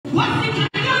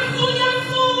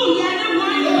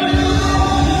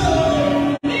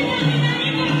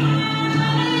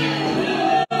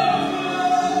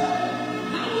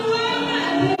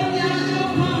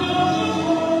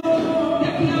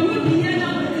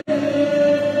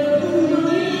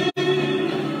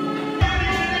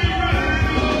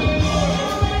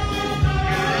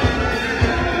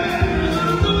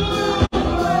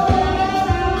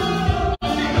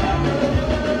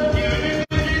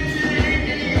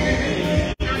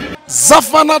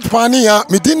Zafanat Pania,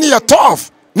 Midini ya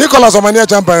tough. Nicholas Omania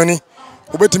Champani,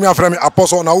 Ubetimi Aframi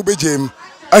Apostle na Ghpage,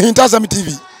 Ahintasem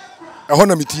TV,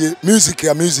 Ahona Mitie, music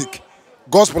ya music,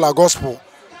 gospel a gospel,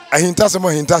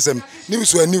 Ahintasem,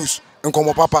 news ya news, and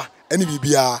Komo Papa, any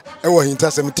BBR,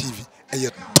 Ahintasem TV, and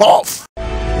yet tough.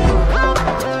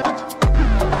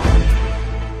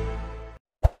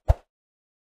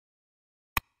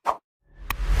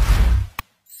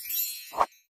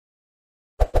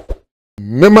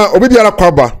 Mema obibiara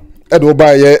kwaba edo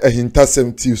ba ye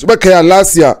Ahintasem TV so bekaya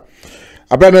last year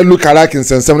abana look alike in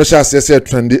sensem no sha say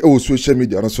trendy e social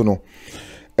media no so no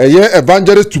eye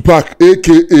evangelist Tupac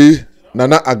aka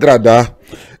Nana Agradaa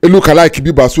e look alike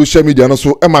bi ba social media no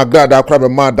so e ma Agradaa kwaba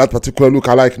ma that particular look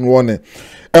alike no one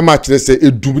e ma kire say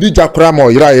edumri jakora ma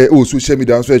oyira ye e social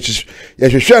media so ye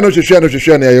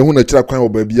hwehwe na ye hu na kira kwan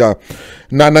oba bia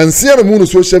na nansia no mu no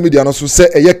social media no so say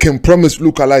eye can promise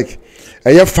look alike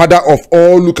a father of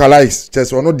all lookalikes.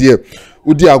 Just one dear,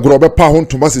 Udi Agrobe Pahon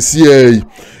to Manasseh.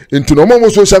 Into no more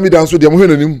social media, so the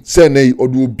Mohanim say nay or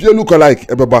do be a lookalike,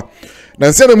 Ebaba.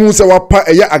 Nancy Musa Wapa,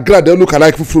 a Agradaa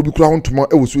lookalike for Crown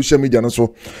tomorrow, social media.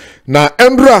 So now,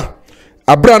 Embra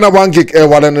Abrana 1 gig,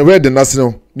 while and read the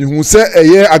national. You say a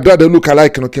year Agradaa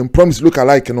lookalike no can promise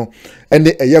lookalike no, and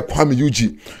a year Kwami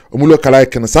Eugene,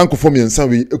 lookalike and Sanko for me and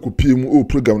some way, a copium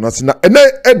program. And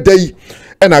a day.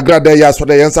 And Agradaa ya so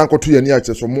the yansan koto yani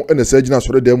ache so mo ene sagina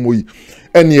so de moyi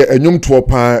ene enyum to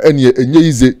pa ene enye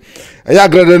ize ya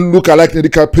Agradaa look alike ne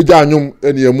dika page anyum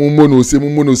ene mu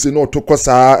no se no to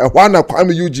kosa ehwa na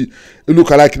Kwami Eugene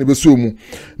look alike ne beso mu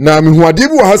na mehuade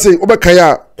bi wo ha sei obeka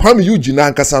ya Kwami Eugene na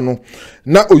ankasa no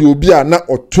na oyobi a na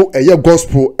oto eye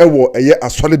gospel ewo eye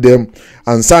asole dem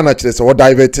ansa na kire se wo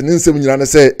divert ne nsem nyina ne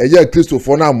se eye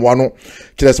Christopher na amwa no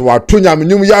kire se wa to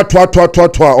nyamenyum ya to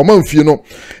o manfie no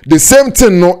the same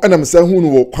thing no enam se hu no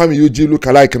wo Kwami Eugene look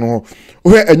alike no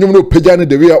wo enyum no pagya ne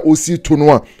the way o si to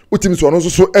no a utimi so no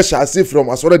so ehya ase from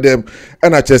asole dem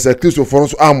na kire se Christopher no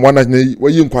so amwa na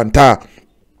wayi nkwanta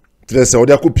Tres or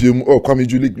Yakupim or Kwami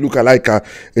Eugene look alike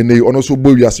and they also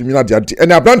bow Yasmina Diati.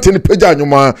 And I brand any page on your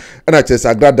and I just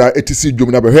Agradaa etc.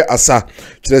 Jumina Behe Asa.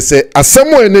 Say as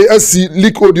someone in the SC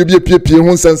leak audio be a PP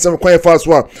one sense some quite fast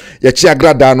one. Yachi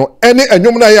Agradaa no any and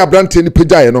Yumina ya brand any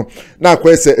page no. Now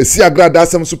quest a see Agradaa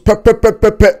some super at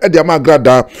the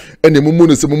Amankrado and the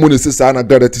Mumuni sister and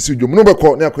Agradaa etc. Jumino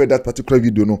call near that particular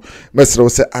video no.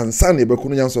 Mesro say and Sunny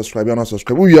Bakunian subscribe and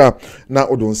subscribe. We are now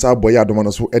Odon Sa boy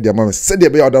Adomana so at the Mama said the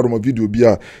Bay video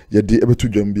bia ye de ebetu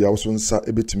dwam bia wo so nsa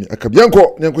ebetimi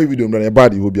akabianko nyanko video mra ne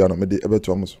body ho bia no me de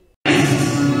ebetu amuso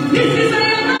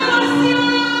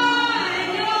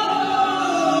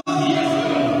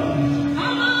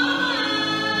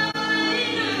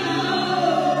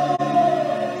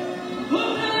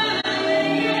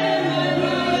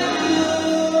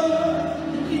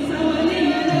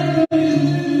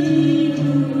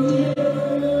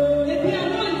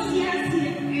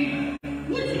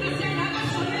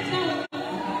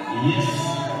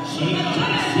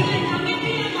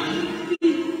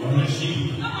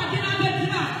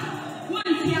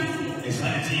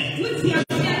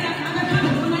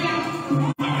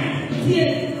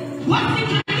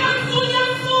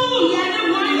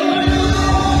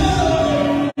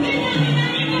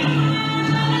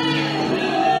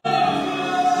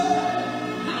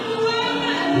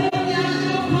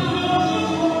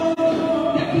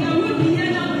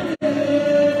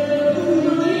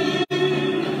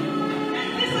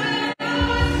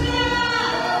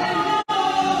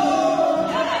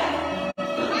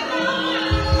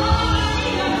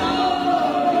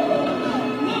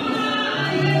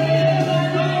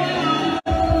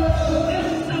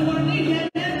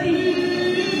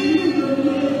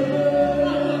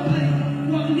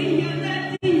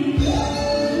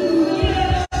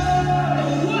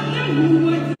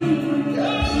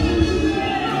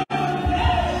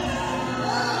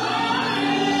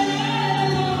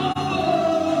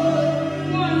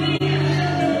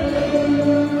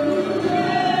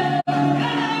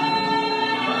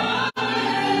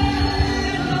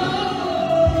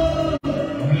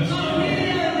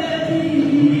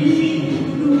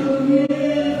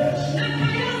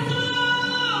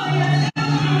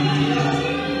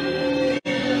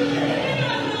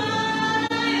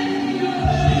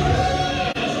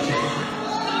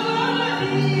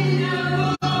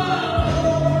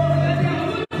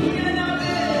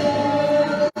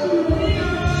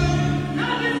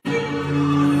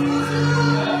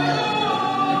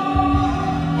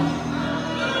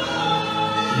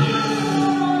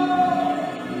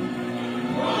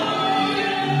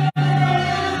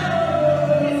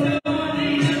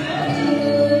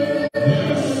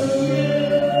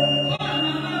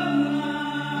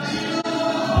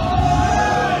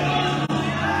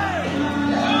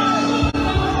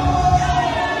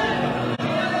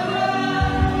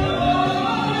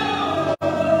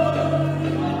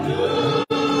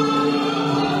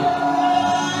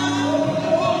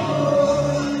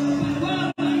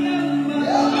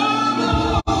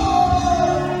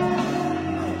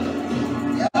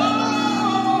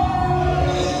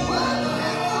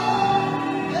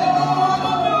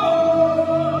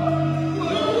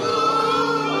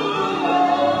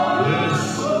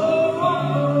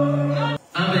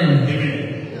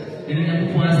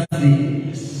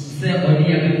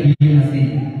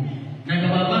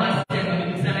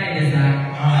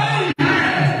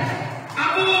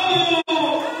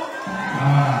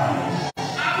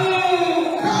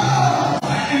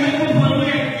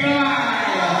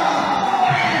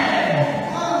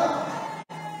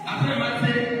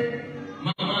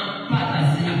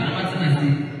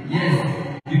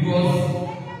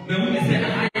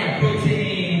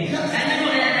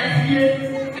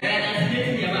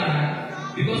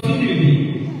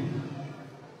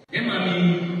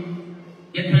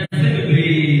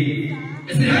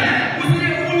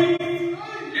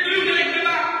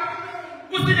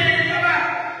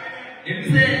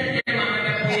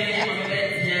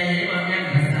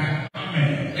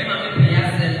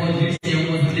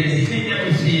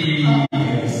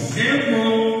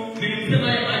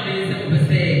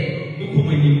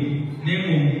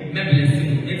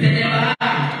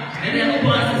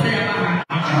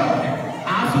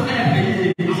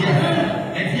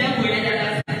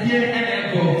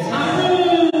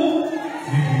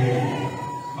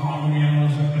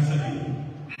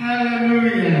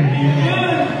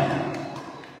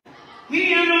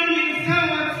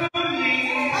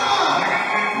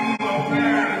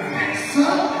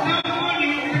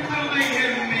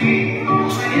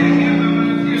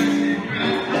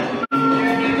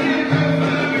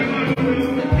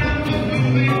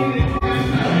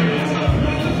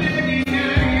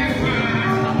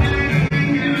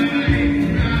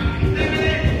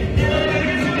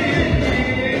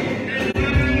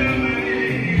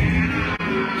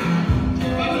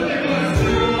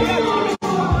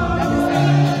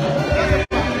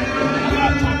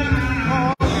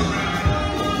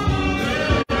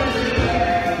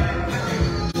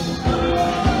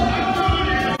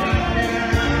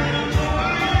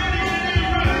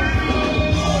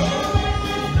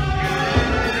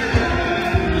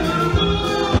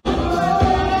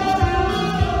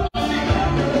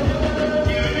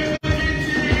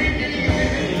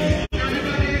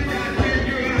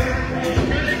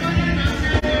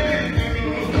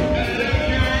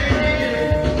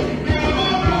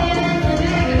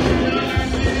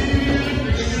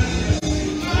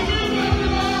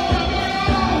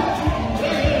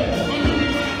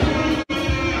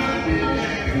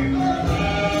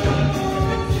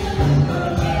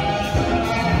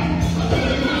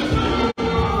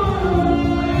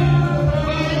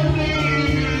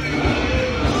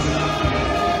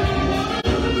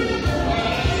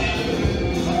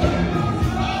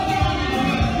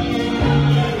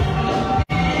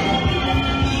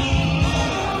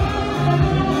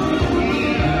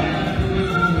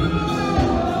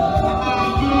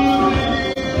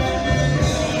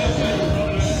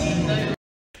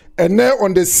And then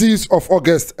on the 6th of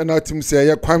August, and our team say,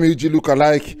 yeah, Kwami Eugene look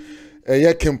alike,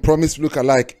 yeah, can promise look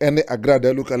alike, and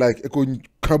Agradaa look alike, Eko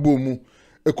Kabomu,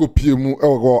 Eko Piemu,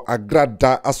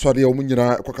 Agradaa, Aswari,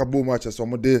 Omunina, Kokabo matches,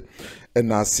 Omode,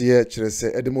 and Nasia,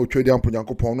 Chese, Edemo, Tradian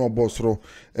Punyanko Pono, Bosro,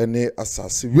 and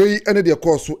Assassi. We ended the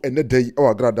course, and the day,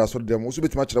 Agradaa, so them also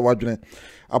bit much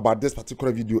about this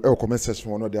particular video. Comment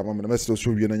section one of the Amam, message show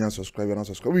you and subscribe and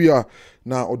subscribe. We are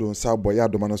now Odon Saboy,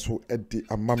 Adomana, so Eddie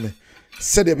Amame.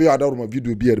 Said the ADOM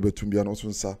video be able to be an also,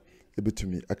 sir. Able to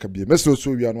me, I can be a message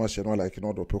so we are not sharing like in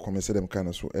order to comment them kind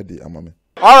of so Eddie Amame.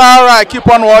 All right, keep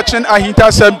on watching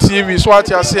Ahintasem TV. So what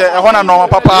you say, I want to know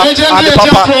papa, and the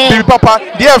papa, baby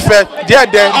papa, dear fair, dear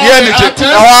energy,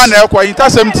 I want to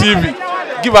Ahintasem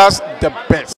TV. Give us the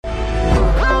best.